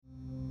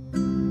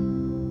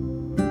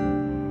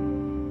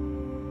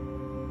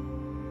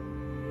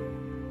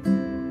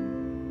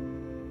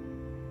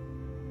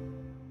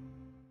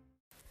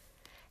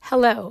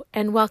Hello,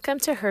 and welcome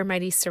to Her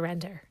Mighty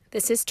Surrender.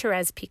 This is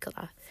Therese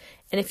Piccola,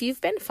 and if you've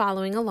been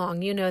following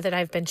along, you know that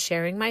I've been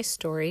sharing my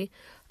story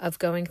of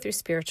going through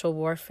spiritual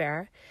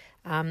warfare.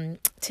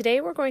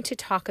 Today we're going to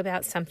talk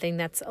about something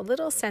that's a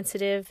little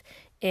sensitive,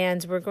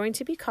 and we're going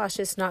to be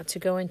cautious not to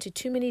go into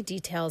too many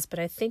details, but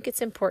I think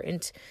it's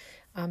important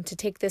to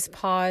take this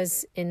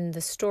pause in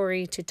the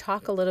story to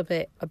talk a little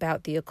bit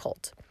about the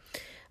occult.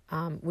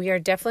 We are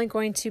definitely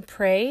going to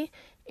pray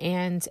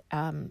and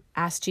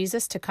ask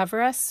Jesus to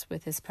cover us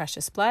with his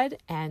precious blood.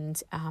 And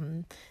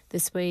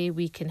this way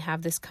we can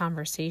have this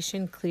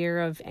conversation clear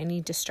of any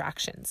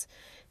distractions.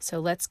 So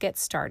let's get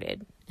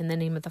started. In the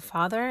name of the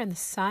Father, and the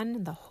Son,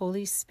 and the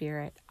Holy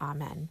Spirit.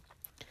 Amen.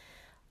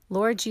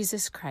 Lord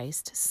Jesus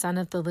Christ, Son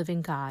of the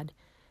living God,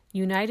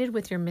 united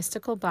with your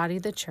mystical body,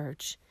 the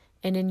Church,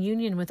 and in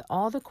union with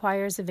all the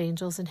choirs of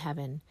angels in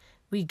heaven,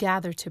 we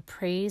gather to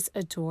praise,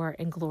 adore,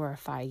 and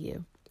glorify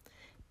you.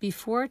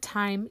 Before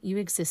time, you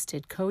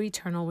existed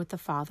co-eternal with the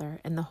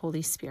Father and the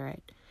Holy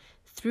Spirit.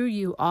 Through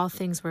you, all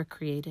things were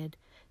created.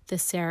 The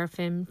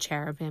seraphim,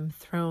 cherubim,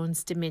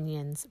 thrones,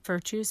 dominions,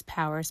 virtues,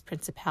 powers,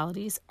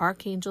 principalities,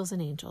 archangels,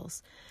 and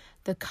angels.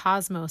 The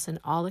cosmos and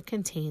all it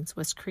contains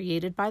was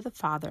created by the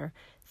Father,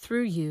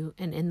 through you,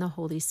 and in the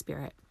Holy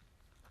Spirit.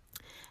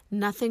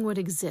 Nothing would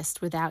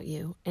exist without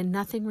you, and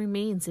nothing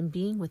remains in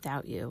being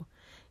without you.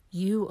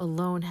 You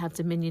alone have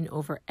dominion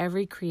over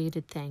every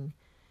created thing.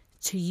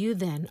 To you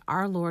then,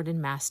 our Lord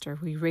and Master,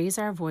 we raise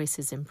our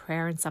voices in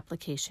prayer and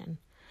supplication.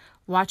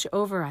 Watch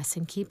over us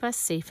and keep us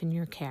safe in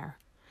your care.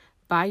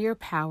 By your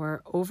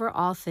power, over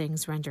all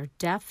things render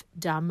deaf,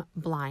 dumb,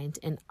 blind,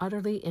 and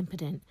utterly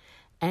impotent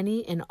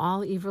any and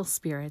all evil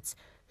spirits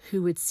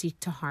who would seek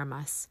to harm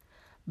us.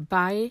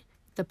 By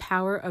the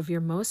power of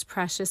your most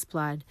precious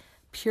blood,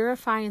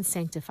 purify and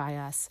sanctify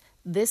us,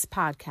 this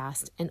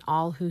podcast, and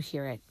all who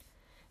hear it.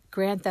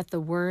 Grant that the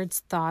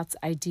words, thoughts,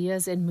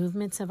 ideas, and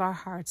movements of our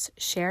hearts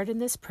shared in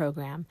this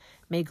program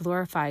may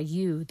glorify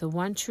you, the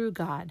one true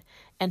God,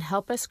 and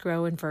help us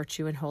grow in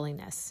virtue and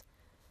holiness.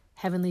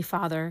 Heavenly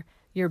Father,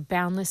 your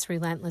boundless,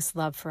 relentless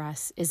love for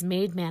us is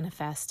made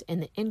manifest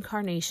in the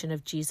incarnation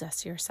of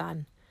Jesus, your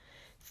Son.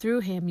 Through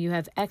him you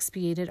have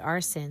expiated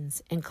our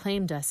sins and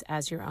claimed us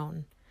as your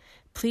own.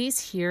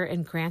 Please hear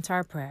and grant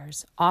our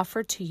prayers,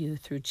 offered to you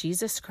through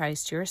Jesus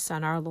Christ, your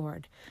Son, our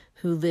Lord,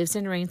 who lives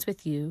and reigns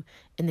with you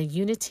in the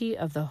unity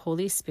of the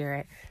Holy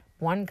Spirit,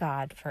 one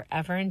God,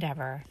 forever and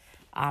ever.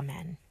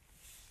 Amen.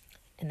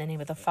 In the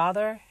name of the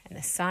Father, and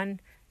the Son,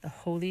 the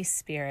Holy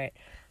Spirit.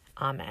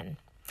 Amen.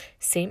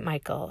 Saint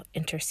Michael,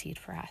 intercede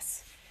for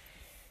us.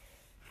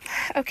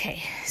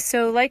 Okay,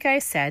 so like I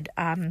said,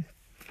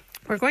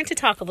 we're going to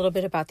talk a little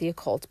bit about the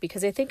occult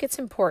because I think it's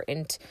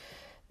important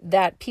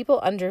that people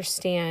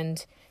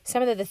understand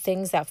some of the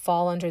things that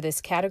fall under this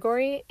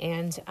category,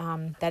 and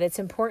that it's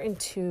important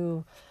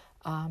to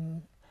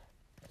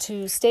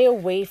stay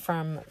away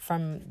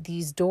from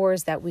these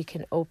doors that we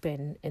can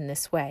open in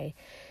this way.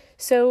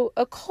 So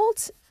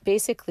occult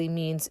basically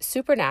means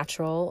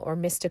supernatural or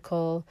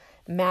mystical,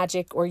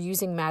 magic, or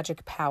using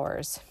magic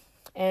powers.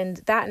 And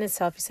that in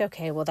itself, you say,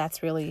 okay, well,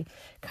 that's really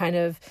kind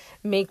of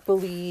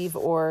make-believe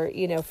or,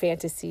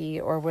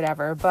 fantasy or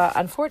whatever. But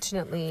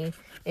unfortunately,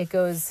 it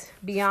goes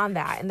beyond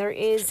that. And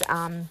there's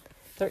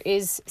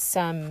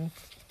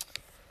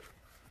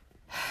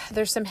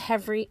some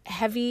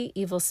heavy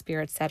evil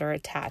spirits that are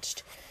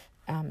attached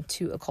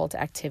to occult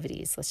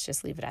activities. Let's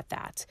just leave it at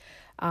that.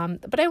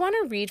 But I want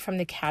to read from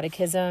the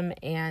Catechism,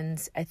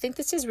 and I think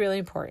this is really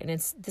important.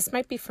 This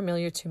might be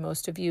familiar to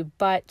most of you,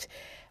 but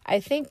I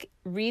think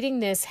reading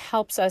this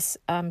helps us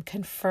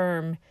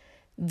confirm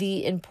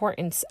the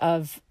importance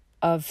of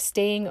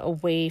staying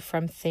away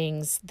from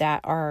things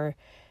that are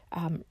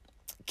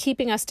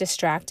keeping us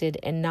distracted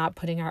and not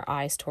putting our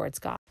eyes towards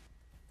God.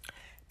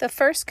 The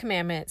first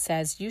commandment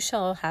says, "You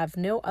shall have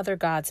no other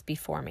gods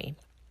before me."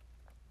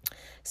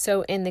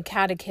 So in the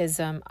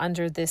Catechism,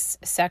 under this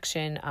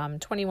section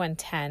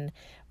 2110,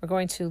 we're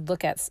going to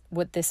look at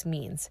what this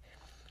means.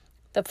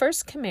 The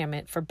first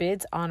commandment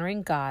forbids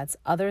honoring gods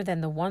other than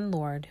the one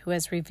Lord who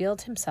has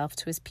revealed himself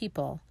to his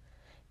people.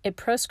 It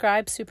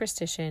proscribes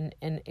superstition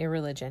and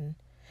irreligion.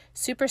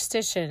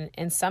 Superstition,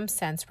 in some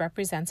sense,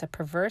 represents a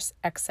perverse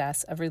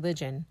excess of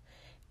religion.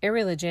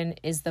 Irreligion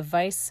is the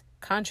vice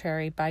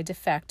contrary by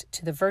defect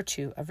to the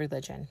virtue of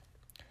religion.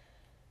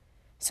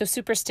 So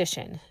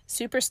superstition.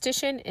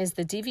 Superstition is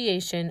the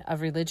deviation of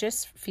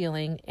religious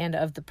feeling and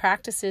of the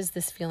practices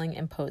this feeling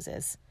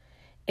imposes.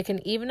 It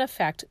can even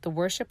affect the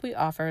worship we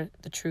offer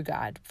the true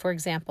God. For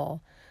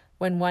example,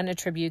 when one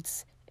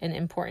attributes an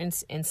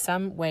importance in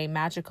some way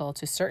magical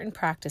to certain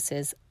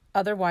practices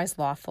otherwise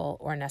lawful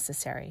or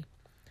necessary.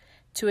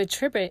 To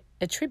attribute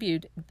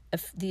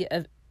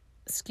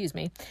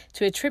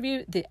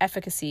the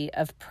efficacy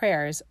of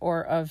prayers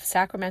or of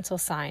sacramental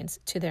signs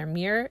to their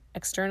mere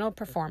external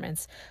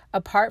performance,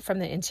 apart from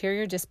the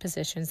interior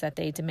dispositions that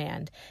they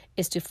demand,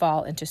 is to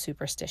fall into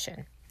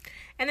superstition.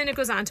 And then it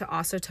goes on to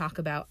also talk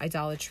about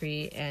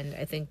idolatry, and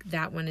I think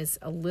that one is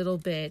a little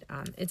bit,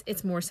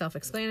 it's more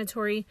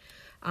self-explanatory,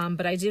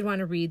 but I did want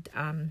to read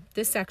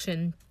this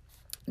section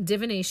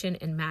divination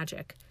and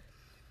magic.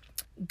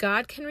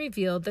 God can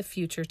reveal the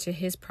future to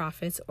his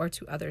prophets or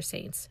to other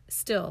saints.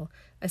 Still,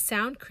 a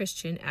sound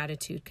Christian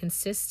attitude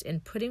consists in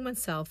putting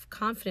oneself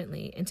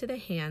confidently into the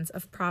hands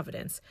of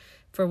providence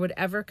for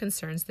whatever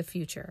concerns the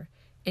future,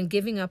 and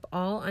giving up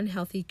all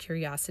unhealthy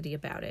curiosity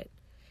about it.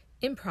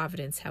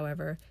 Improvidence,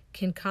 however,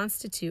 can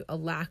constitute a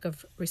lack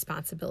of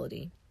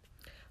responsibility.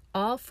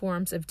 All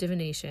forms of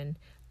divination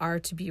are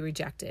to be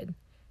rejected.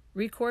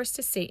 Recourse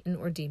to Satan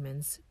or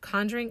demons,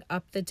 conjuring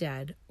up the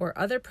dead, or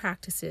other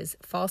practices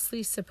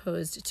falsely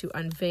supposed to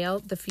unveil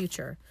the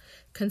future,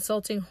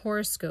 consulting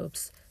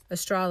horoscopes,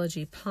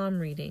 astrology, palm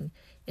reading,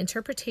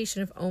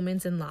 interpretation of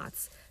omens and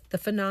lots, the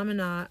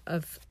phenomena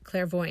of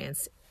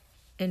clairvoyance,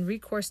 and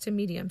recourse to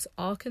mediums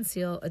all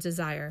conceal a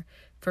desire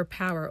for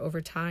power over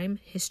time,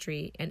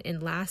 history, and in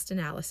last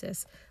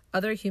analysis,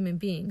 other human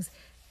beings,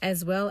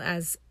 as well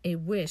as a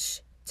wish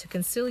to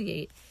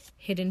conciliate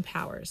hidden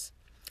powers.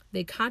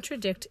 They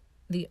contradict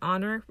the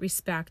honor,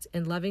 respect,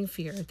 and loving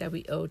fear that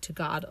we owe to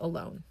God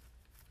alone.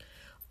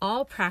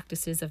 All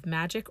practices of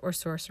magic or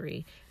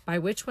sorcery by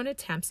which one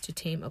attempts to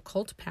tame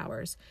occult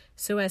powers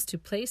so as to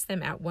place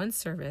them at one's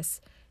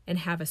service and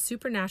have a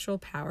supernatural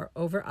power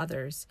over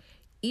others,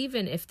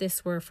 even if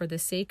this were for the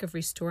sake of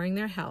restoring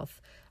their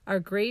health, are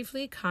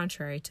gravely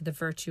contrary to the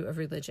virtue of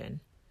religion.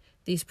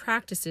 These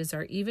practices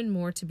are even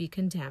more to be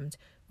condemned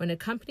when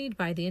accompanied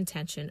by the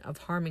intention of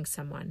harming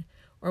someone,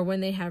 or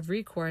when they have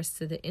recourse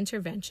to the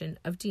intervention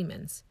of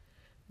demons.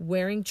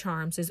 Wearing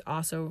charms is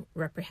also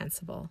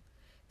reprehensible.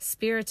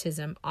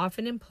 Spiritism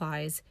often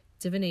implies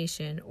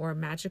divination or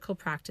magical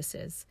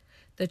practices.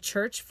 The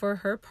Church, for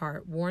her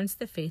part, warns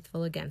the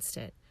faithful against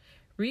it.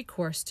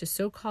 Recourse to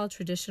so-called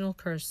traditional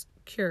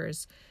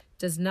cures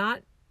does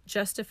not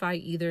justify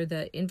either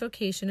the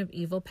invocation of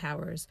evil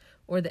powers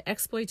or the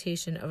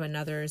exploitation of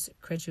another's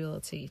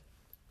credulity.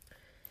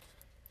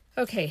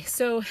 Okay,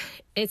 so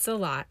it's a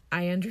lot.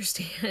 I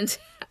understand.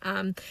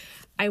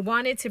 I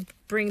wanted to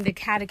bring the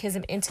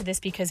catechism into this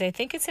because I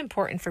think it's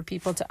important for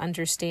people to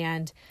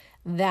understand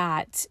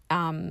that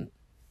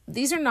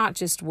these are not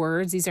just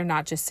words. These are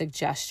not just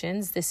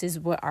suggestions. This is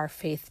what our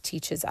faith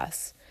teaches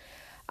us.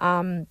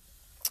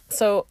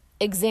 So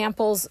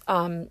examples,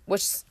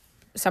 which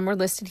some were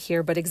listed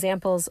here, but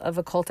examples of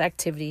occult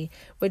activity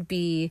would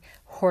be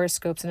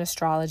horoscopes and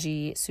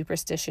astrology,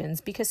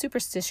 superstitions, because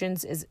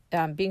superstitions is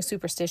being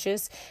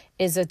superstitious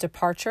is a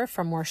departure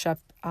from worship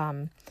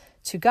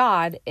to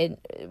God.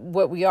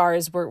 What we are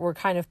is we're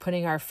kind of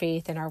putting our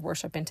faith and our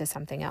worship into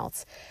something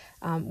else.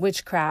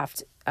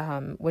 Witchcraft,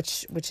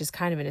 which is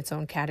kind of in its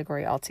own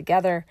category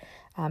altogether.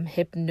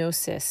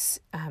 Hypnosis,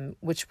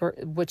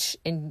 which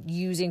in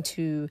using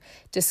to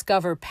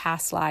discover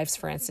past lives,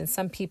 for instance.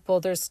 Some people,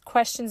 there's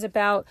questions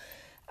about,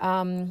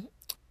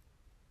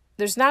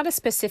 there's not a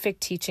specific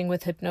teaching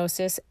with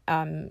hypnosis,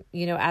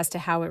 as to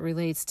how it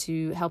relates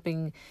to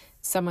helping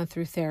someone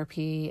through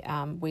therapy,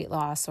 weight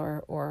loss,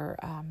 or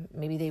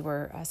maybe they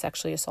were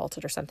sexually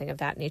assaulted or something of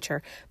that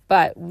nature.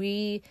 But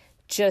we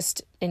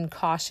just in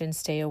caution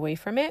stay away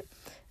from it,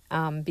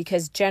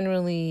 because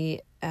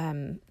generally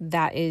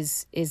that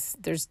is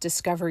there's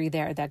discovery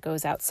there that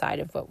goes outside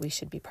of what we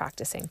should be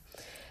practicing.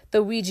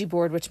 The Ouija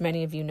board, which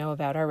many of you know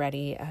about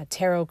already,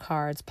 tarot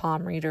cards,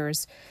 palm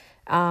readers.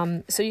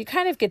 So you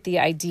kind of get the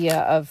idea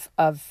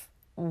of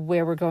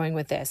where we're going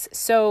with this.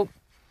 So,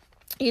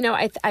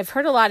 I've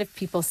heard a lot of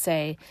people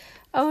say,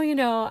 oh,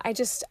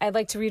 I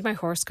like to read my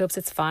horoscopes.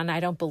 It's fun. I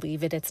don't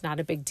believe it. It's not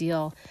a big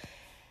deal.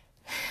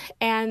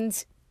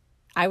 And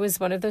I was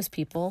one of those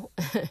people.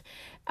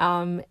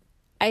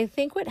 I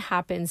think what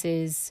happens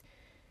is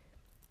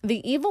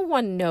the evil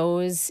one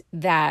knows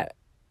that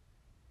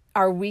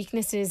our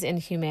weaknesses in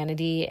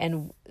humanity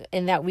and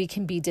that we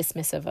can be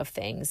dismissive of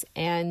things.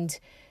 And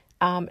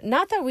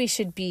not that we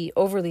should be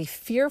overly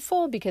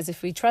fearful, because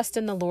if we trust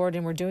in the Lord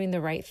and we're doing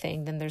the right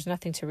thing, then there's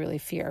nothing to really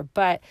fear.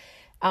 But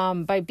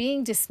by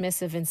being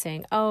dismissive and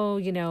saying, oh,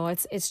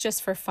 it's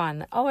just for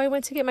fun. Oh, I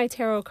went to get my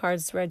tarot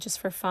cards read just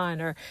for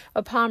fun, or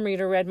a palm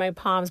reader read my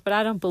palms, but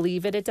I don't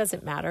believe it. It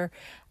doesn't matter.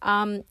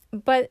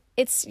 But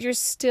that's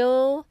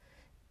still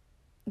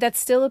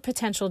a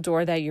potential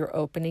door that you're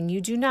opening.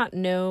 You do not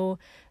know,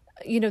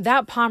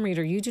 that palm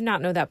reader, you do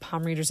not know that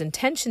palm reader's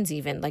intentions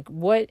even. Like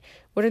what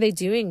are they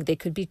doing? They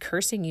could be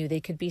cursing you. They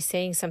could be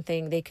saying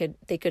something. They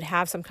could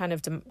have some kind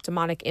of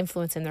demonic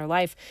influence in their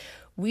life.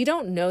 We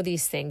don't know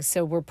these things.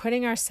 So we're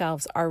putting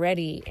ourselves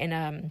already in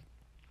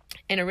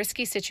a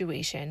risky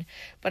situation.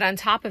 But on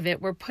top of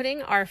it, we're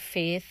putting our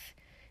faith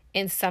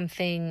in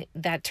something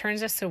that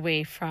turns us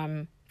away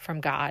from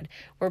God.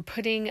 We're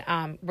putting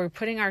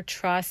our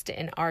trust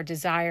in our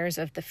desires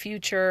of the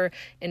future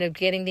and of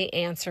getting the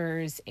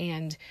answers,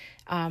 and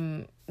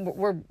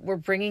we're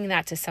bringing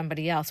that to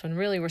somebody else when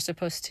really we're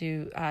supposed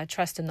to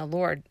trust in the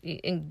Lord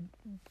in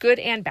good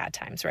and bad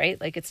times,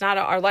 right? Like it's not,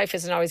 our life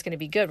isn't always going to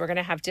be good. We're going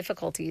to have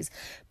difficulties,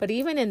 but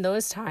even in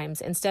those times,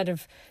 instead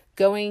of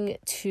going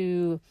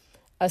to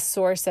a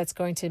source that's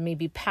going to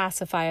maybe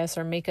pacify us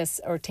or make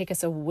us or take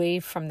us away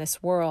from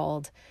this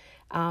world,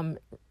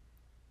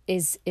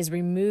 is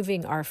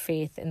removing our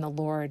faith in the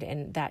Lord,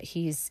 and that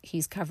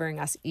he's covering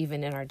us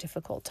even in our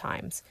difficult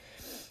times.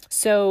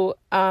 So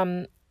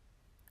I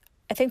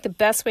think the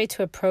best way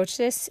to approach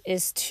this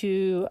is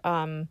to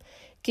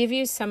give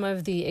you some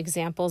of the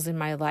examples in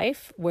my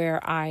life where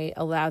I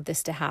allowed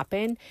this to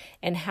happen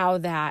and how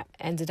that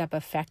ended up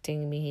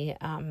affecting me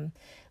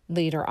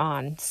later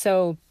on.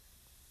 So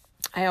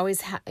I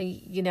always,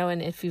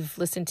 and if you've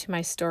listened to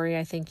my story,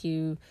 I think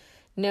you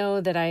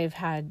know that I've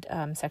had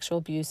sexual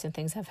abuse and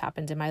things have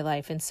happened in my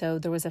life. And so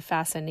there was a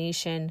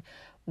fascination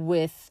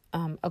with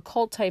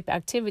occult type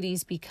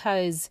activities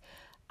because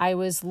I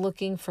was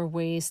looking for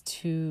ways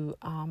to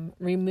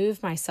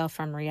remove myself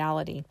from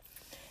reality.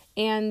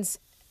 And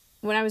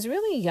when I was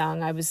really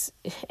young, I was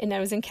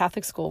in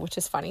Catholic school, which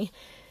is funny.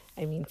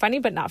 I mean, funny,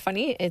 but not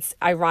funny. It's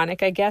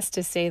ironic, I guess,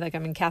 to say like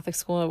I'm in Catholic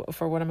school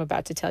for what I'm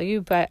about to tell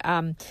you. But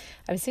I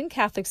was in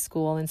Catholic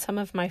school, and some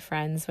of my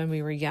friends, when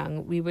we were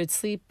young, we would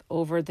sleep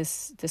over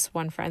this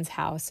one friend's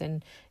house,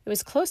 and it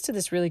was close to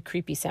this really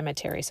creepy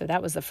cemetery. So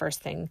that was the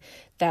first thing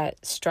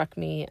that struck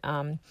me.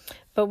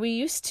 But we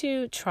used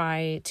to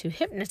try to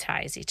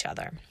hypnotize each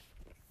other.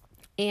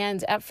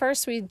 And at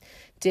first we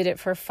did it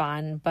for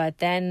fun, but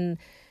then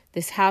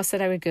this house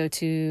that I would go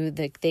to,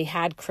 they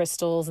had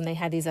crystals and they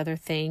had these other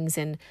things.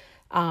 And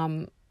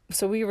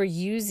so we were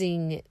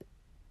using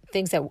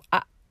things that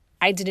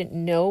I didn't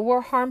know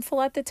were harmful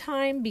at the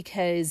time,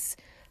 because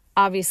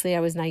obviously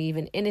I was naive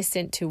and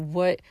innocent to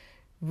what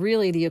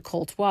really the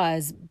occult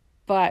was.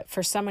 But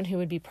for someone who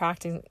would be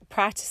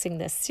practicing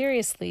this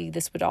seriously,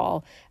 this would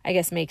all, I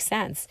guess, make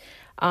sense.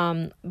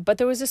 But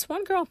there was this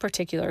one girl in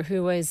particular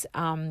who was...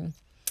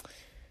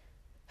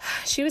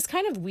 she was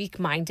kind of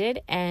weak-minded,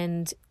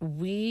 and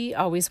we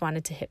always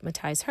wanted to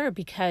hypnotize her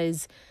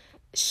because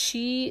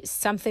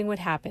something would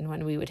happen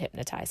when we would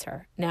hypnotize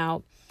her.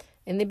 Now,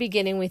 in the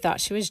beginning, we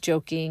thought she was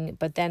joking,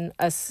 but then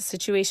a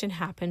situation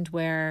happened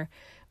where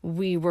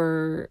we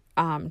were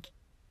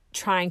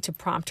trying to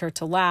prompt her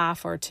to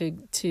laugh or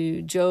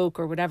to joke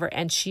or whatever,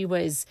 and she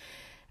was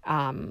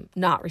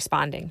not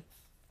responding.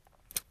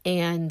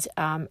 And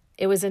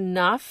it was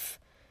enough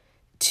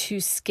to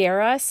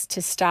scare us to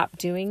stop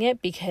doing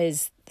it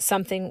because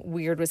something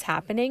weird was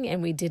happening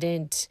and we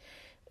didn't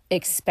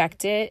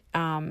expect it.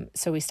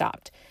 So we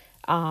stopped.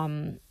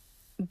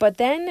 But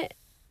then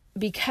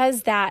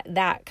because that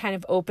kind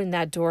of opened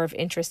that door of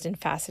interest and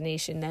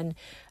fascination, then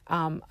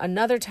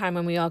another time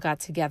when we all got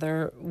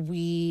together,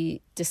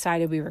 we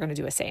decided we were going to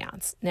do a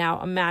seance.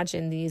 Now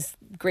imagine these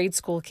grade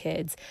school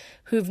kids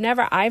I've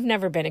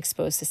never been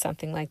exposed to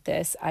something like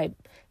this.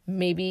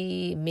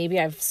 Maybe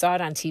I've saw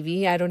it on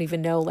TV. I don't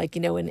even know,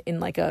 in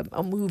like a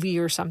movie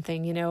or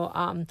something,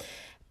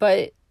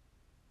 but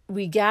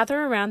we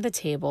gather around the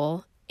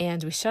table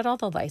and we shut all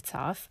the lights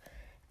off.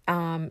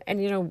 And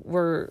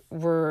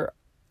we're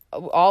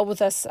all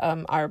with us. I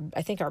want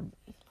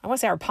to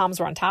say our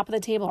palms were on top of the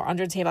table or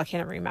under the table. I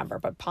can't remember,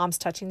 but palms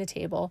touching the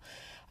table.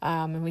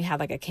 And we had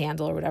like a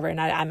candle or whatever. And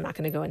I'm not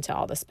going to go into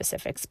all the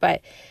specifics,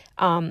 but,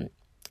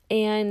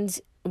 and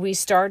we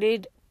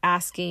started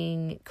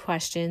asking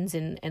questions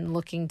and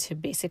looking to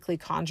basically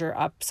conjure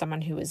up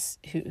someone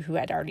who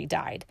had already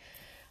died.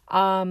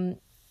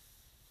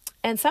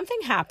 And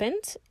something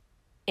happened,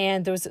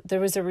 and there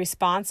was a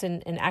response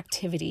and an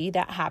activity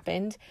that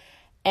happened.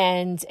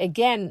 And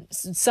again,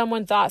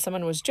 someone thought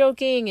someone was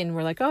joking, and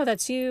we're like, oh,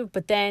 that's you.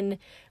 But then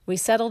we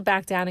settled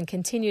back down and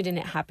continued, and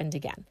it happened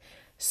again.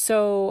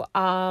 So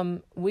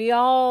we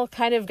all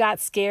kind of got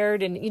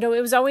scared, and, it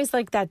was always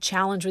like that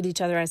challenge with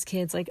each other as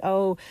kids, like,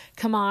 oh,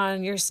 come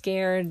on, you're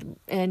scared.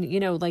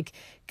 And, like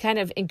kind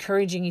of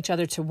encouraging each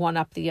other to one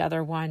up the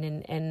other one.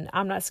 And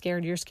I'm not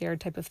scared, you're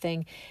scared type of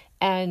thing.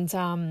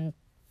 And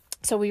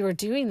so we were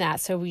doing that.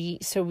 So we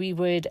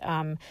would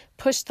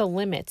push the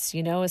limits,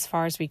 as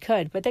far as we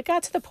could. But it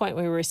got to the point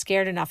where we were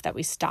scared enough that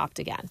we stopped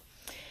again.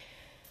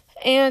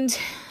 And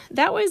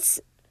that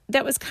was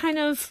kind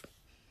of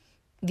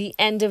the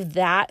end of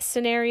that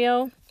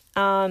scenario.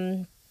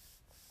 Then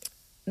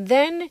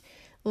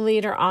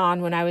later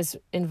on, when I was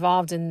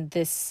involved in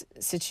this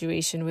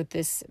situation with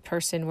this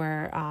person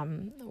where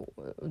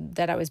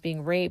that I was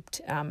being raped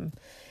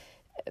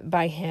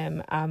by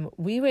him,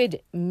 we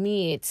would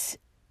meet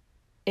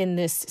in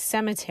this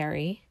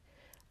cemetery,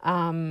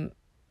 and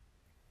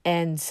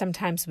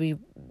sometimes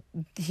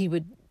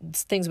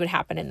things would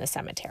happen in the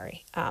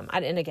cemetery.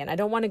 And again, I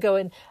don't want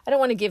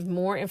to give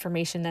more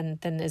information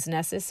than is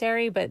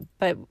necessary, but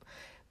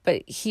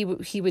he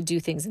would do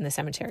things in the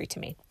cemetery to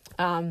me,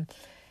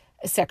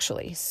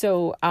 sexually.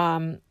 So,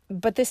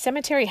 but this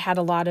cemetery had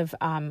a lot of,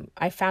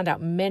 I found out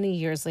many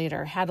years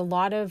later, had a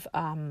lot of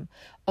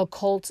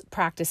occult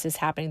practices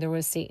happening. There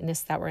was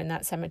Satanists that were in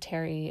that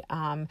cemetery,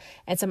 and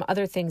some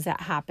other things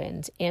that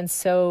happened. And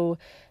so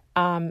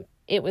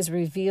it was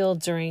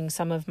revealed during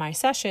some of my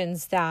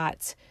sessions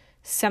that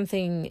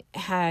something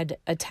had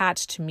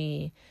attached to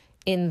me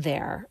in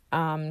there.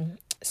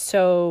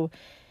 So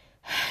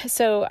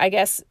I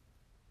guess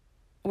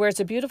where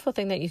it's a beautiful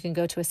thing that you can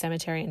go to a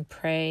cemetery and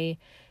pray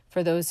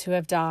for those who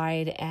have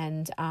died.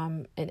 And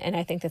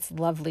I think that's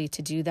lovely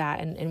to do that.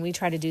 And we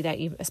try to do that,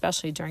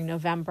 especially during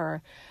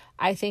November.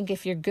 I think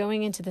if you're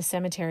going into the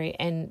cemetery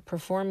and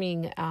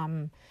performing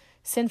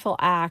sinful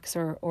acts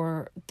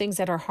or things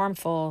that are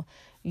harmful,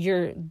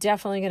 you're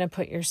definitely going to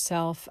put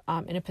yourself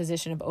in a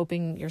position of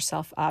opening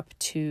yourself up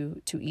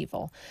to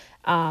evil.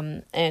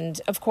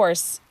 And of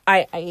course,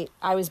 I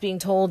was being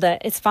told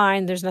that it's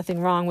fine, there's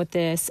nothing wrong with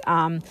this.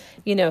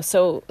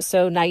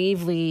 So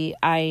naively,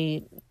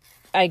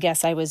 I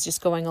guess I was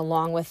just going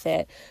along with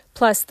it.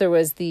 Plus, there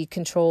was the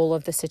control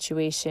of the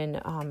situation,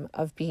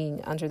 of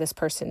being under this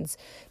person's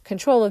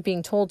control, of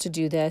being told to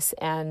do this,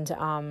 and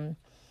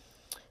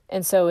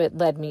so it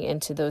led me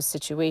into those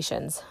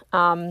situations.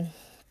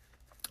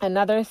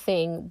 Another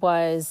thing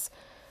was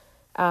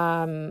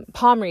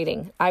palm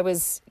reading. I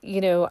was,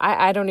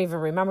 I don't even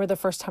remember the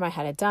first time I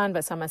had it done,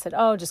 but someone said,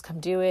 "Oh, just come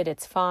do it.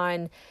 It's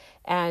fun."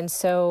 And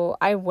so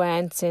I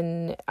went,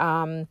 and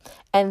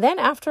then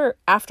after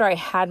I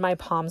had my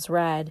palms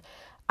read,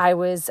 I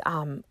was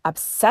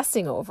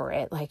obsessing over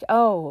it, like,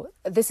 oh,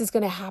 this is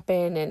going to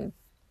happen. And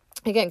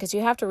again, because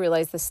you have to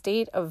realize the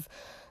state of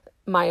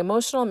my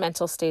emotional and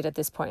mental state at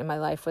this point in my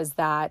life was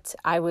that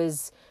I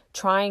was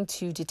trying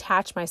to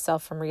detach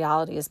myself from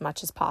reality as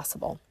much as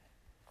possible.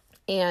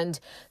 And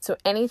so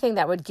anything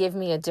that would give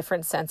me a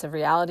different sense of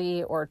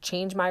reality or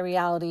change my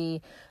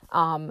reality,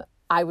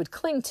 I would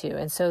cling to.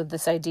 And so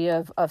this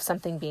idea of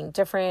something being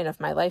different, of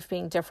my life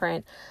being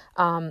different,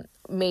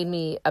 made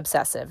me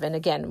obsessive. And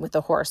again, with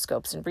the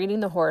horoscopes and reading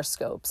the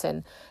horoscopes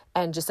and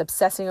just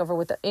obsessing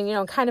over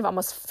kind of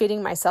almost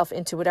fitting myself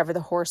into whatever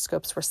the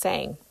horoscopes were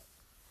saying.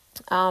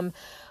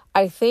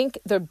 I think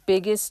the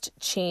biggest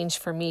change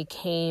for me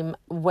came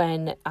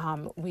when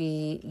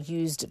we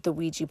used the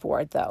Ouija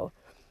board, though.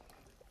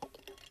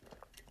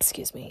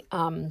 Excuse me.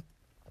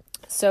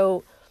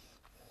 So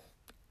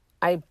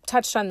I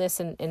touched on this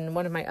in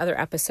one of my other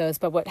episodes,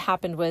 but what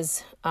happened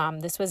was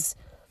this was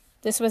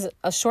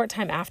a short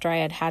time after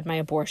I had my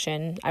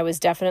abortion. I was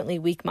definitely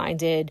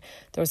weak-minded.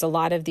 There was a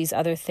lot of these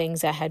other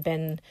things that had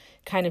been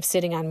kind of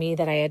sitting on me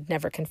that I had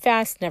never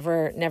confessed,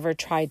 never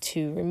tried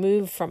to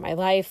remove from my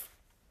life.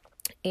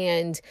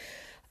 And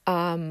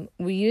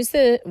we used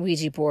the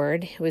Ouija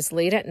board. It was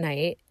late at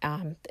night.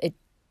 It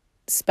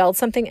spelled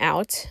something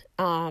out.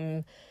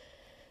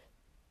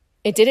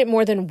 It did it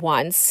more than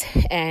once.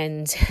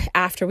 And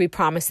after we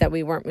promised that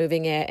we weren't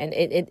moving it, and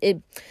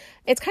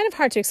it's kind of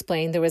hard to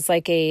explain. There was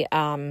like a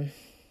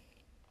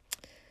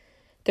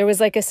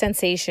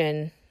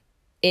sensation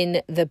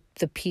in the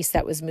piece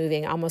that was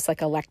moving, almost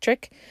like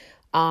electric,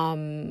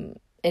 and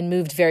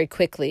moved very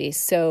quickly.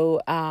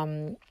 So,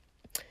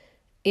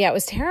 yeah, it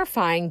was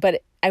terrifying,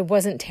 but I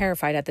wasn't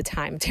terrified at the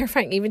time.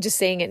 Terrifying, even just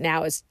saying it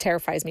now,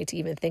 terrifies me to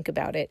even think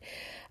about it.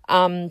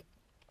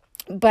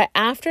 But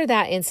after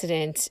that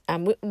incident,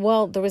 there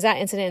was that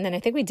incident, and then I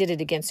think we did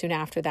it again soon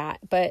after that.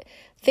 But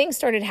things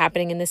started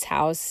happening in this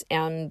house.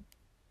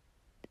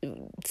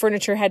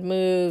 Furniture had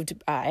moved.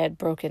 I had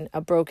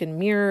a broken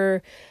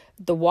mirror.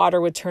 The water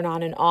would turn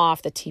on and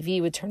off. The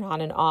TV would turn on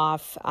and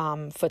off.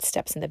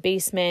 Footsteps in the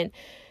basement.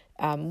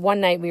 One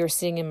night we were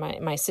sitting in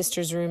my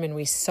sister's room, and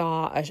we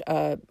saw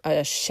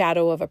a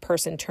shadow of a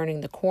person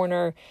turning the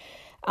corner.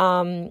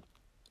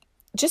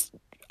 Just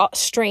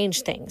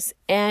strange things.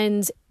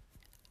 And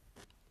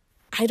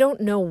I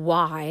don't know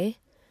why,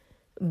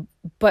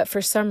 but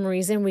for some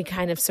reason we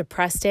kind of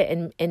suppressed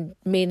it and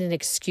made an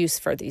excuse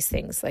for these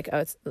things. Like,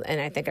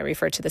 and I think I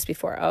referred to this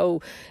before.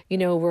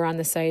 We're on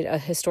the site, a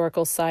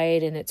historical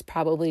site, and it's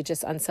probably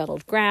just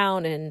unsettled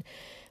ground and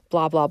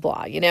blah, blah,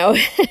 blah,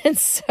 And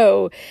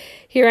so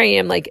here I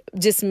am, like,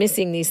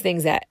 dismissing these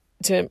things that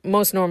to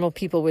most normal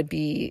people would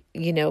be,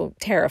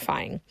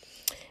 terrifying.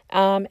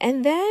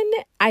 And then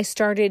I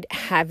started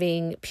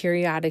having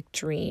periodic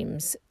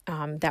dreams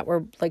that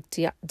were like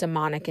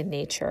demonic in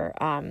nature.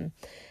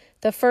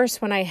 The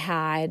first one I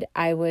had,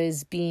 I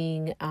was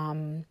being,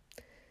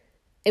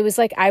 it was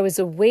like I was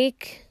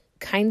awake,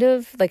 kind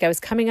of like I was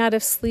coming out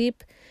of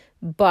sleep,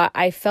 but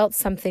I felt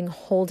something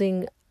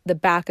holding the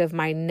back of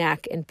my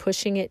neck and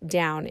pushing it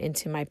down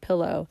into my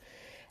pillow.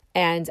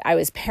 And I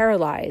was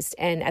paralyzed.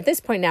 And at this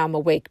point now I'm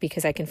awake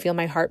because I can feel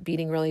my heart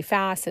beating really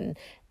fast. And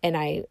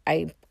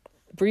I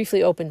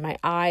briefly opened my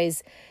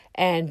eyes.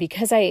 And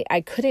because I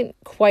couldn't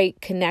quite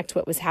connect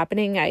what was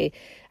happening, I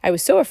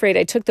was so afraid.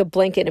 I took the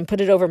blanket and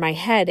put it over my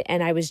head.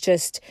 And I was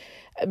just,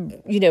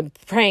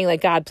 praying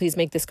like, God, please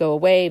make this go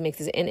away. Make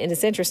this. And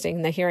it's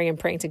interesting that here I am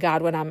praying to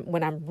God when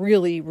I'm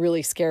really,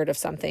 really scared of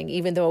something,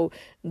 even though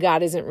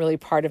God isn't really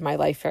part of my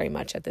life very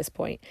much at this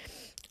point.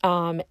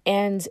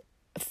 And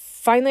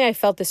finally I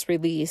felt this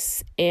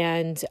release,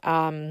 and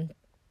I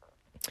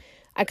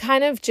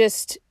kind of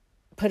just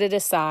put it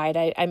aside.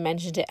 I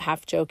mentioned it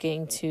half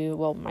joking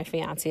to, my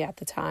fiance at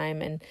the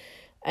time,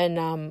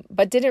 and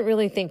but didn't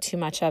really think too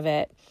much of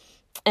it.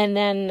 And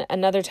then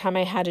another time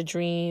I had a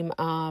dream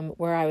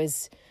where at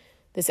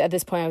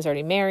this point I was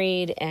already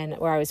married, and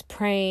where I was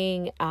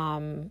praying.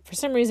 For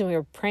some reason we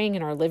were praying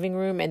in our living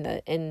room,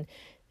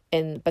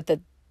 but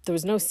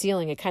was no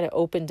ceiling. It kind of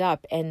opened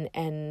up,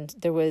 and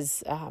there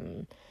was,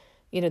 the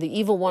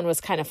evil one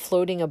was kind of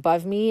floating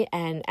above me.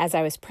 And as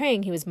I was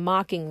praying, he was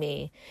mocking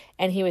me,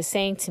 and he was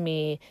saying to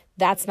me,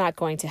 "That's not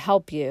going to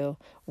help you.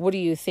 What do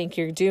you think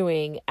you're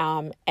doing?"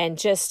 And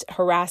just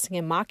harassing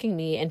and mocking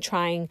me and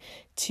trying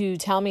to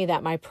tell me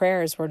that my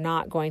prayers were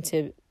not going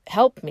to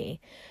help me,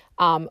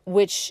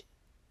 which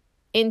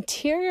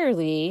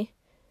interiorly,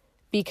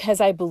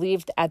 because I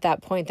believed at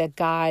that point that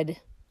God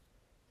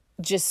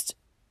just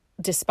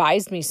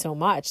despised me so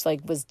much,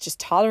 like was just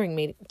tolerating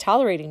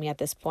me at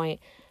this point,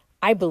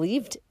 I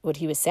believed what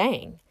he was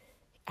saying.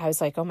 I was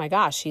like, oh my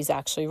gosh, he's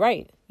actually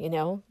right.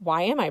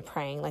 Why am I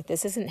praying? Like,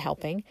 this isn't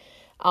helping.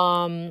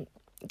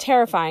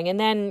 Terrifying. And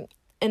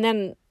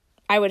then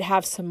I would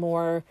have some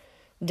more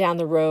down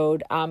the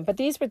road. But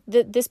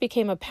this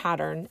became a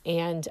pattern.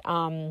 And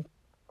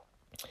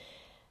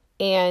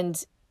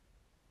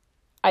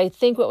I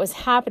think what was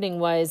happening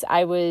was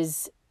I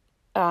was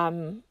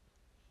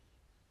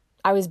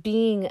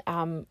being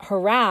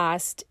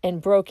harassed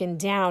and broken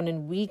down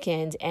and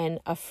weakened and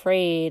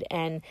afraid.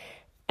 And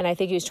I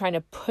think he was trying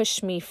to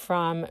push me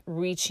from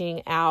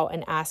reaching out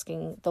and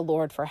asking the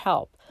Lord for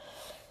help.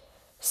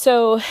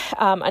 So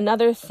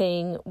another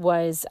thing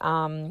was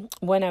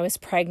when I was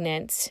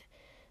pregnant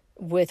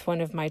with one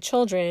of my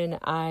children,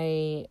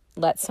 I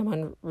let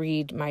someone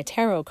read my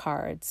tarot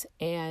cards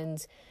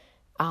and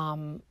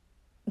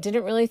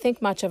didn't really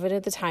think much of it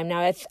at the time.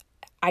 Now,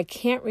 I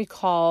can't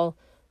recall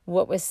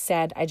what was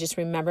said. I just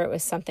remember it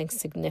was something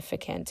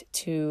significant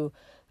to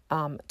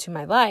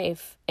my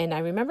life. And I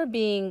remember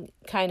being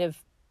kind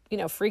of,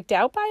 freaked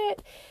out by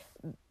it.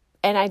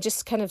 And I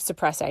just kind of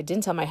suppressed it. I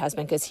didn't tell my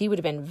husband because he would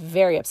have been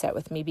very upset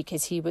with me,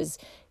 because he was,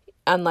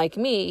 unlike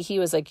me, he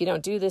was like, you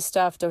don't do this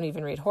stuff. Don't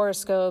even read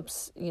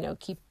horoscopes,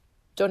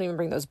 don't even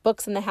bring those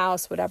books in the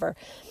house, whatever.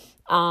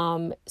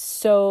 But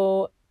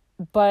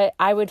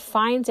I would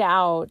find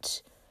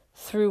out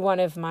through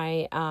one of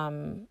my,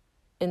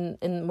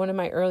 in one of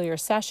my earlier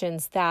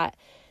sessions, that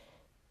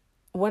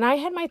when I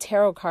had my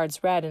tarot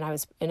cards read and I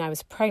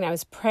was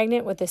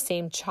pregnant with the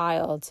same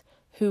child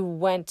who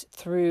went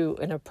through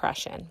an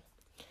oppression.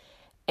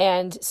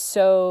 And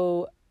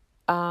so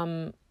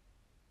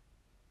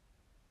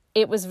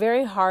it was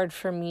very hard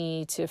for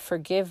me to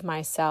forgive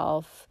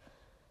myself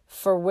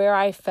for where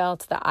I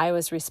felt that I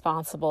was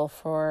responsible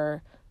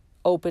for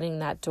opening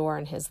that door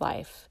in his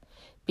life.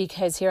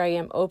 Because here I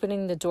am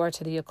opening the door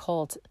to the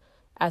occult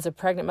as a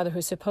pregnant mother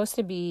who's supposed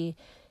to be,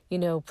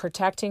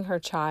 protecting her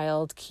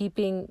child,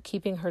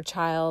 keeping her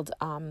child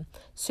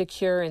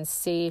secure and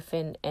safe,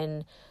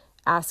 and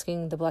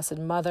asking the Blessed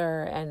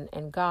Mother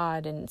and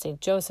God and St.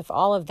 Joseph,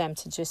 all of them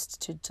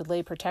to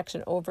lay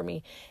protection over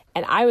me.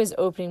 And I was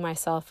opening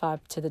myself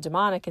up to the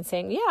demonic and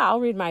saying, yeah,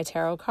 I'll read my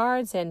tarot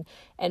cards, and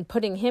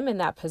putting him in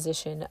that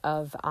position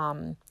of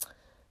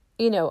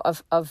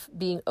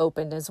being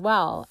opened as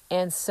well.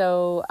 And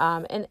so,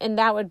 and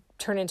that would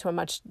turn into a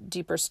much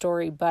deeper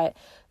story, but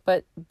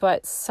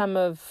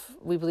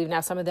we believe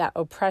now some of that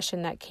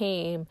oppression that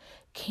came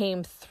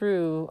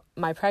through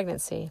my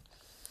pregnancy.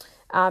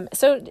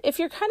 So if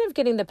you're kind of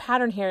getting the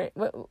pattern here,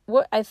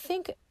 what I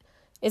think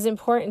is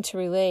important to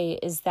relay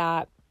is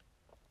that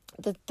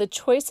the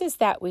choices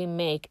that we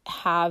make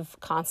have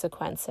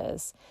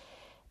consequences,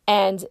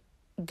 and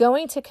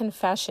going to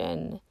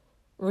confession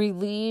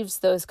relieves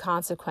those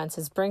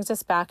consequences, brings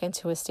us back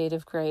into a state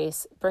of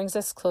grace, brings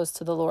us close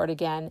to the Lord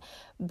again.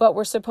 But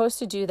we're supposed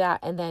to do that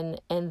and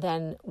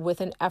then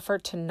with an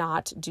effort to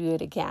not do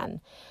it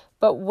again.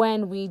 But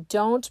when we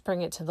don't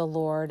bring it to the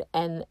Lord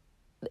and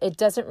it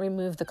doesn't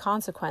remove the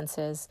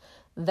consequences,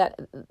 that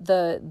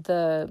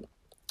the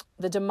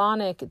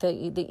demonic,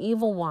 the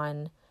evil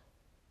one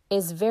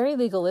is very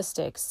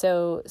legalistic.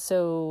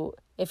 So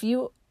if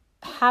you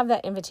have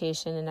that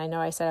invitation, and I know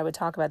I said I would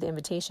talk about the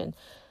invitation,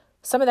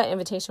 some of that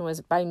invitation was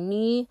by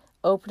me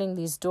opening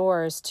these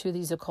doors to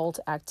these occult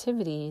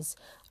activities,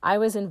 I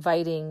was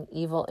inviting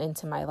evil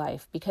into my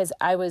life, because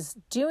I was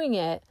doing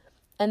it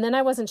and then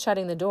I wasn't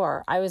shutting the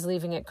door. I was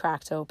leaving it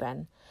cracked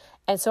open.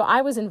 And so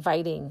I was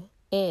inviting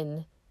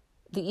in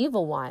the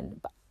evil one.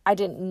 I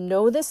didn't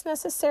know this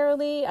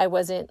necessarily.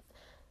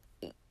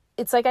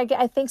 It's like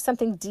I think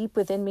something deep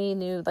within me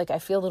knew, like, I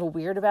feel a little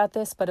weird about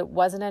this, but it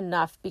wasn't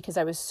enough, because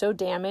I was so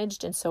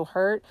damaged and so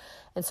hurt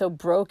and so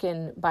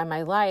broken by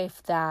my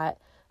life that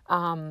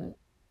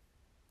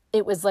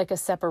it was like a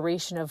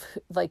separation of,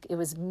 like, it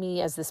was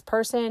me as this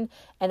person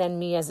and then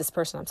me as this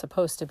person I'm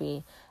supposed to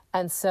be.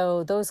 And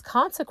so those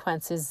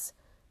consequences,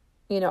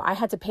 I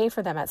had to pay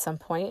for them at some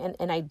point,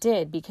 and I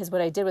did, because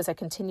what I did was I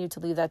continued to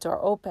leave that door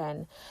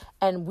open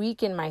and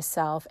weaken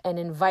myself and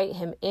invite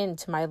him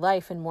into my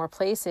life in more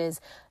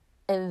places,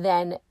 and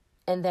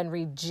then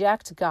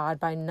reject God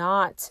by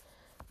not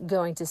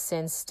going to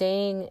sin,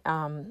 staying,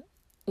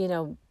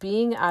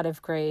 being out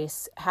of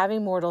grace,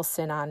 having mortal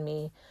sin on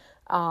me,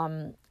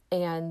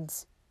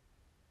 and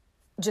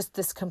just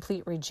this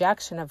complete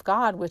rejection of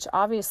God, which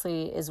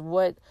obviously is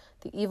what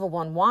the evil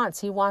one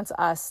wants. He wants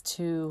us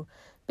to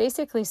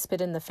basically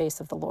spit in the face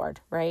of the Lord,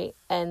 right?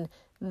 And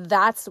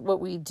that's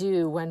what we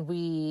do when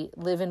we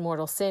live in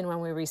mortal sin, when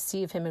we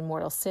receive him in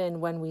mortal sin,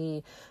 when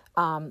we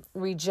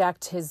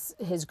reject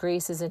his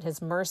graces and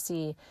his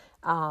mercy,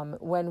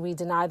 when we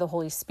deny the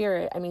Holy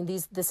Spirit. I mean,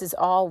 this is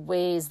all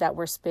ways that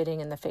we're spitting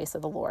in the face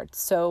of the Lord.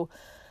 So,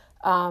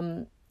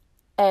 and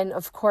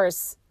of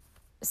course,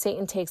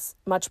 Satan takes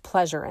much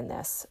pleasure in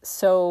this.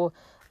 So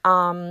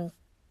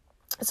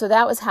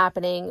that was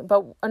happening.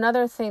 But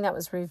another thing that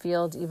was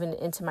revealed even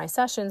into my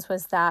sessions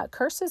was that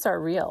curses are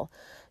real.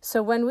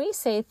 So when we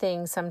say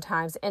things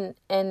sometimes, and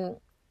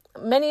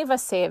many of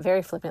us say it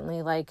very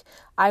flippantly, like,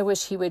 I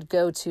wish he would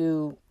go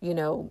to,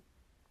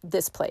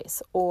 this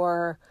place,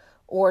 or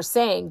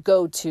saying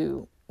go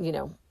to,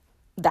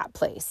 that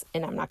place.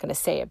 And I'm not going to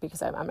say it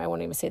because I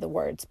won't even say the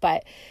words.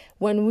 But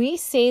when we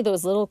say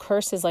those little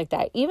curses like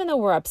that, even though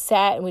we're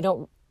upset and we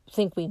don't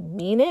think we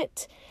mean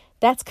it,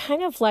 that's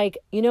kind of like,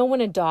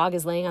 when a dog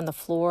is laying on the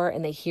floor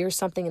and they hear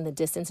something in the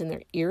distance and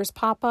their ears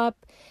pop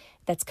up.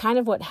 That's kind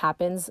of what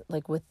happens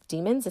like with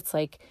demons. It's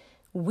like,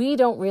 we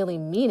don't really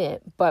mean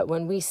it, but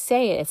when we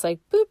say it, it's like,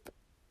 boop,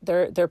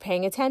 they're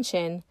paying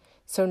attention.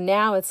 So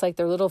now it's like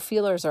their little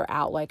feelers are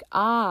out, like,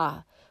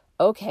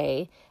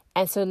 okay.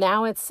 And so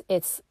now it's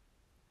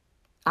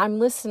I'm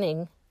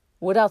listening.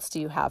 What else do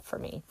you have for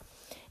me?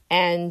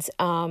 And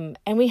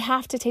we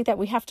have to take that.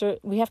 We have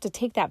to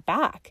take that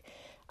back.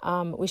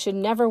 We should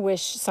never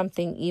wish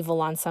something evil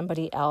on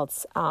somebody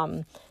else.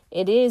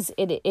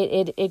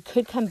 It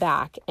could come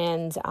back,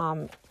 and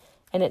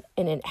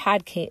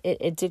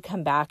it did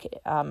come back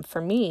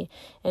for me.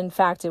 In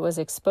fact, it was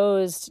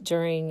exposed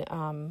during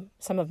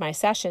some of my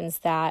sessions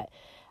that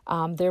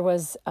there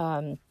was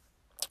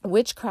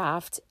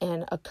witchcraft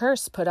and a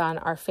curse put on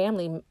our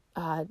family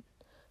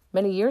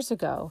many years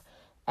ago.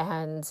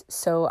 And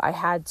so I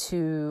had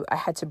to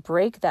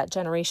break that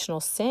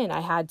generational sin.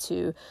 I had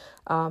to,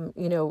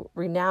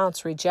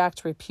 renounce,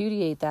 reject,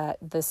 repudiate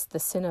the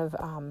sin of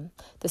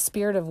the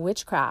spirit of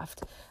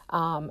witchcraft.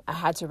 I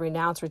had to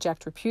renounce,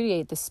 reject,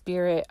 repudiate the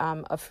spirit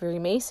of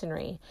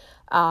Freemasonry.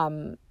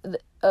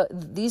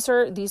 These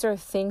are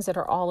things that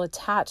are all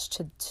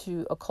attached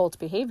to occult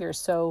behavior.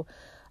 So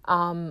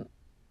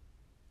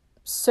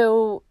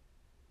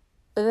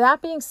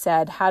that being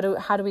said, how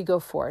do we go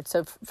forward?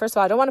 So first of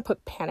all, I don't want to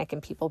put panic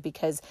in people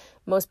because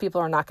most people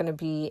are not going to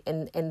be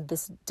in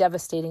this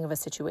devastating of a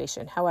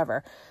situation.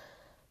 However,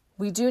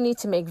 we do need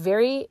to make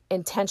very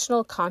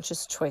intentional,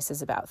 conscious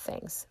choices about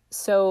things.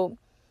 So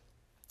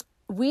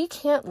we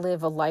can't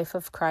live a life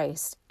of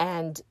Christ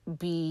and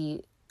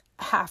be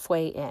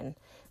halfway in.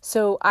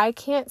 So I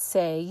can't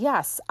say,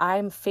 yes,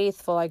 I'm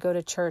faithful. I go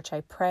to church.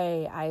 I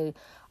pray.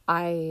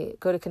 I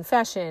go to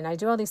confession. I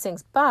do all these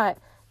things, but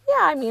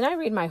yeah, I mean, I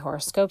read my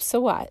horoscope, so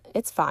what?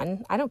 It's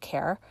fun. I don't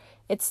care.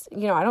 It's,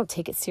 I don't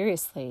take it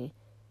seriously.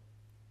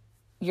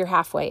 You're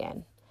halfway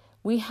in.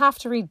 We have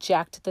to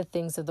reject the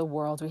things of the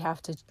world. We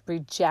have to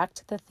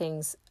reject the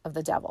things of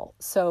the devil.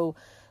 So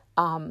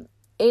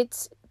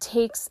it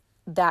takes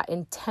that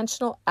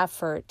intentional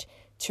effort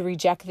to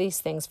reject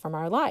these things from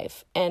our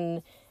life.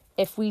 And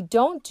if we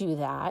don't do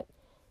that,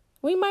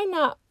 we might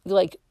not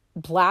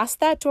blast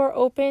that door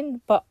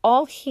open, but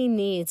all he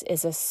needs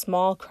is a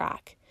small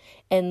crack.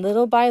 And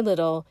little by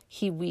little,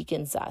 he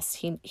weakens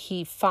us.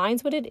 He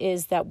finds what it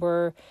is that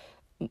we're,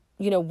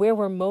 where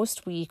we're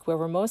most weak, where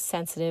we're most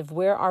sensitive,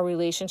 where our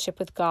relationship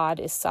with God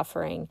is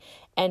suffering,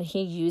 and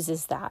he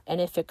uses that.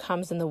 And if it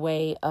comes in the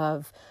way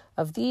of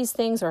these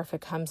things, or if it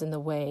comes in the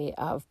way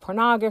of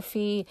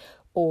pornography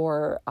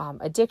or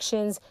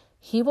addictions,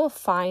 he will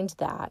find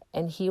that,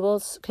 and he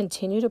will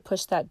continue to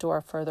push that door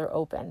further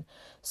open.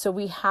 So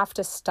we have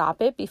to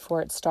stop it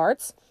before it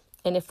starts.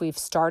 And if we've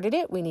started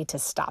it, we need to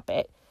stop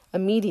it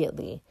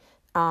immediately.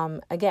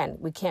 Again,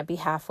 we can't be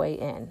halfway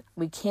in.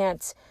 We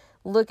can't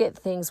look at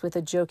things with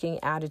a joking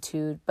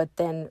attitude, but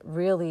then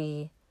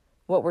really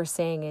what we're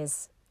saying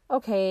is,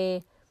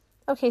 okay,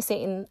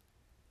 Satan,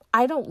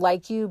 I don't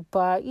like you,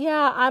 but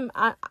yeah, I'm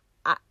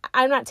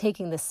not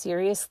taking this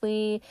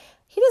seriously.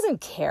 He doesn't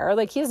care.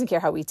 He doesn't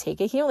care how we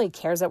take it. He only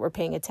cares that we're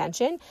paying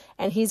attention,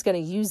 and he's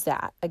going to use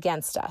that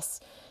against us.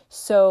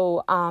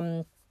 So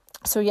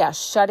yeah,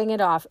 shutting it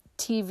off.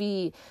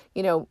 TV,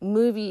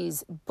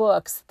 movies,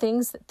 books,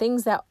 things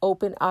that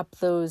open up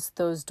those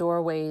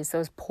doorways,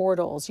 those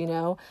portals,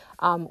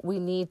 we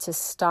need to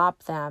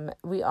stop them.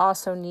 We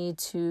also need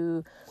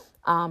to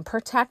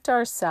protect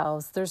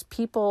ourselves. There's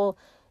people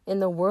in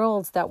the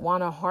world that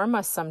want to harm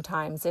us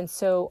sometimes. And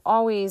so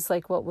always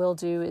what we'll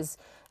do is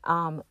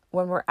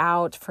when we're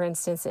out, for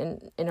instance,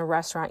 in a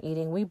restaurant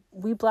eating,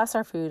 we bless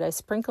our food. I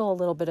sprinkle a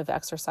little bit of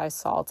exercise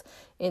salt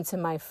into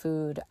my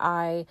food.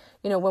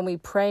 When we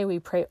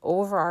pray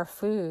over our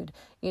food.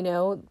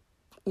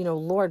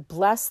 Lord,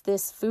 bless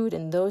this food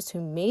and those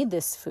who made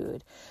this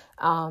food.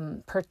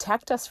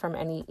 Protect us from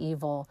any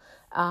evil.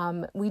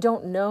 We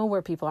don't know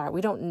where people are.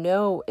 We don't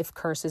know if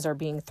curses are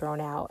being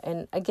thrown out.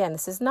 And again,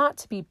 this is not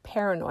to be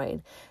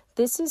paranoid.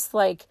 This is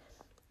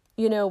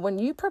when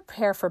you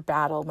prepare for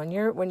battle, when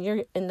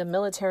you're in the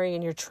military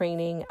and you're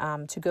training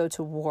to go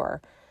to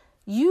war,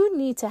 you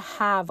need to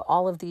have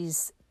all of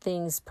these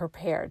things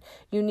prepared.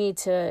 You need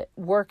to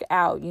work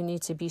out. You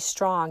need to be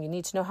strong. You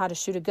need to know how to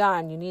shoot a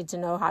gun. You need to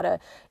know how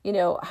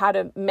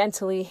to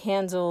mentally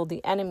handle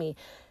the enemy.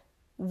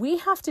 We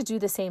have to do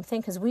the same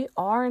thing because we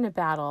are in a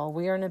battle.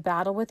 We are in a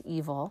battle with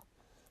evil,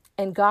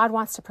 and God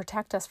wants to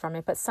protect us from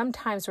it, but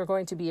sometimes we're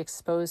going to be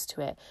exposed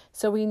to it.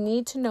 So we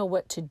need to know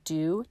what to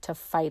do to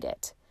fight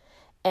it.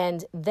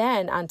 And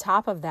then on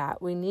top of that,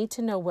 we need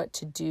to know what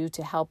to do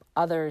to help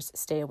others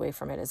stay away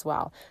from it as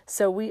well.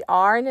 So we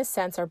are, in a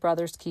sense, our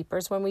brother's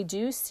keepers. When we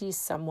do see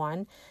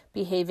someone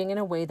behaving in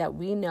a way that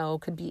we know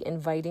could be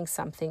inviting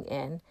something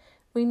in,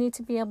 we need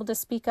to be able to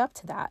speak up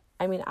to that.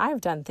 I mean,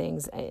 I've done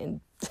things,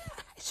 and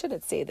I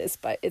shouldn't say this,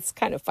 but it's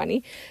kind of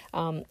funny.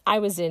 I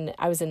was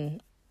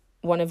in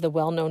one of the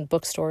well-known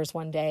bookstores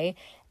one day,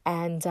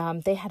 and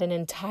they had an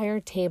entire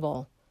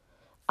table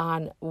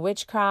on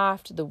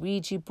witchcraft, the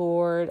Ouija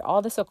board,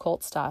 all this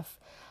occult stuff.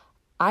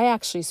 I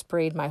actually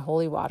sprayed my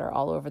holy water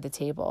all over the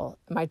table.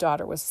 My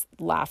daughter was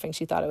laughing.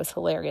 She thought it was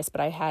hilarious, but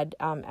I had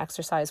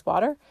exercise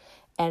water,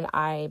 and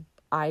I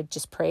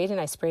just prayed, and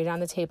I sprayed it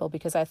on the table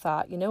because I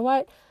thought, you know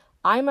what?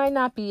 I might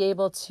not be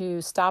able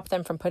to stop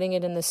them from putting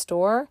it in the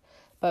store,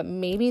 but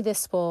maybe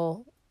this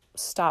will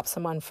stop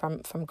someone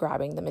from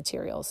grabbing the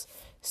materials.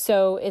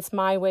 So it's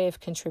my way of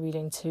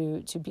contributing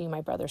to being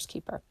my brother's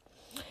keeper.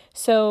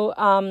 So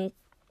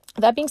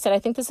that being said, I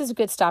think this is a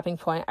good stopping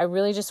point. I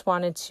really just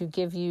wanted to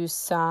give you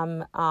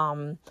some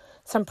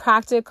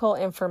practical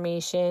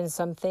information,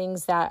 some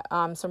things that,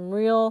 some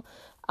real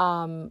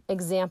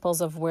examples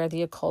of where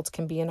the occult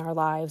can be in our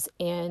lives,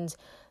 and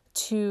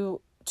to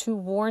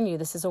warn you.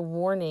 This is a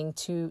warning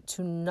to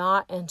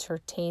not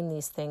entertain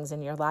these things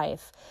in your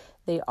life.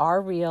 They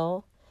are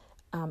real.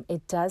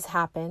 It does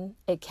happen.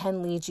 It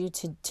can lead you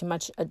to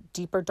much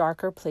deeper,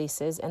 darker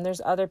places. And there's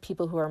other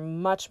people who are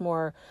much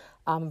more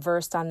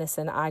versed on this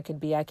than I could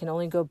be. I can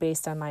only go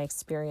based on my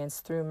experience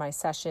through my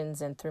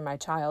sessions and through my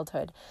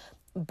childhood.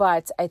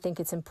 But I think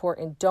it's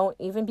important. Don't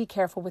even be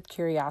careful with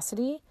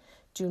curiosity.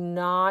 Do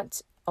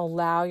not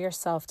allow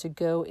yourself to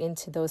go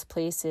into those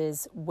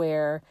places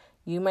where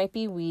you might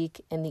be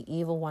weak and the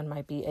evil one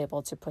might be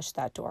able to push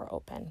that door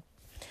open.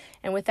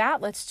 And with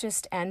that, let's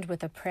just end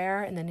with a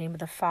prayer in the name of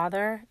the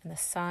Father, and the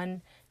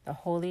Son, the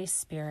Holy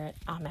Spirit.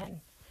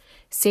 Amen.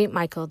 Saint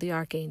Michael, the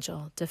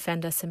Archangel,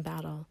 defend us in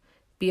battle.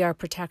 Be our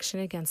protection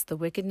against the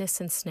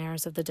wickedness and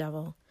snares of the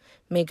devil.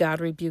 May God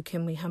rebuke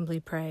him, we humbly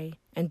pray.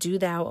 And do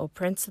thou, O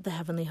Prince of the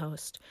heavenly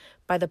host,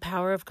 by the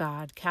power of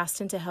God,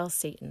 cast into hell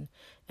Satan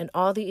and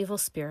all the evil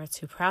spirits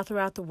who prowl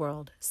throughout the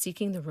world,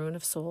 seeking the ruin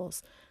of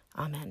souls.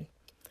 Amen.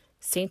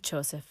 Saint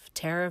Joseph,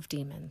 terror of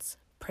demons,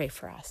 pray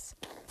for us.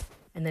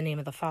 In the name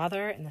of the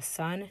Father, and the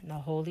Son, and the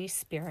Holy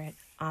Spirit.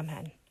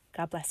 Amen.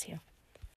 God bless you.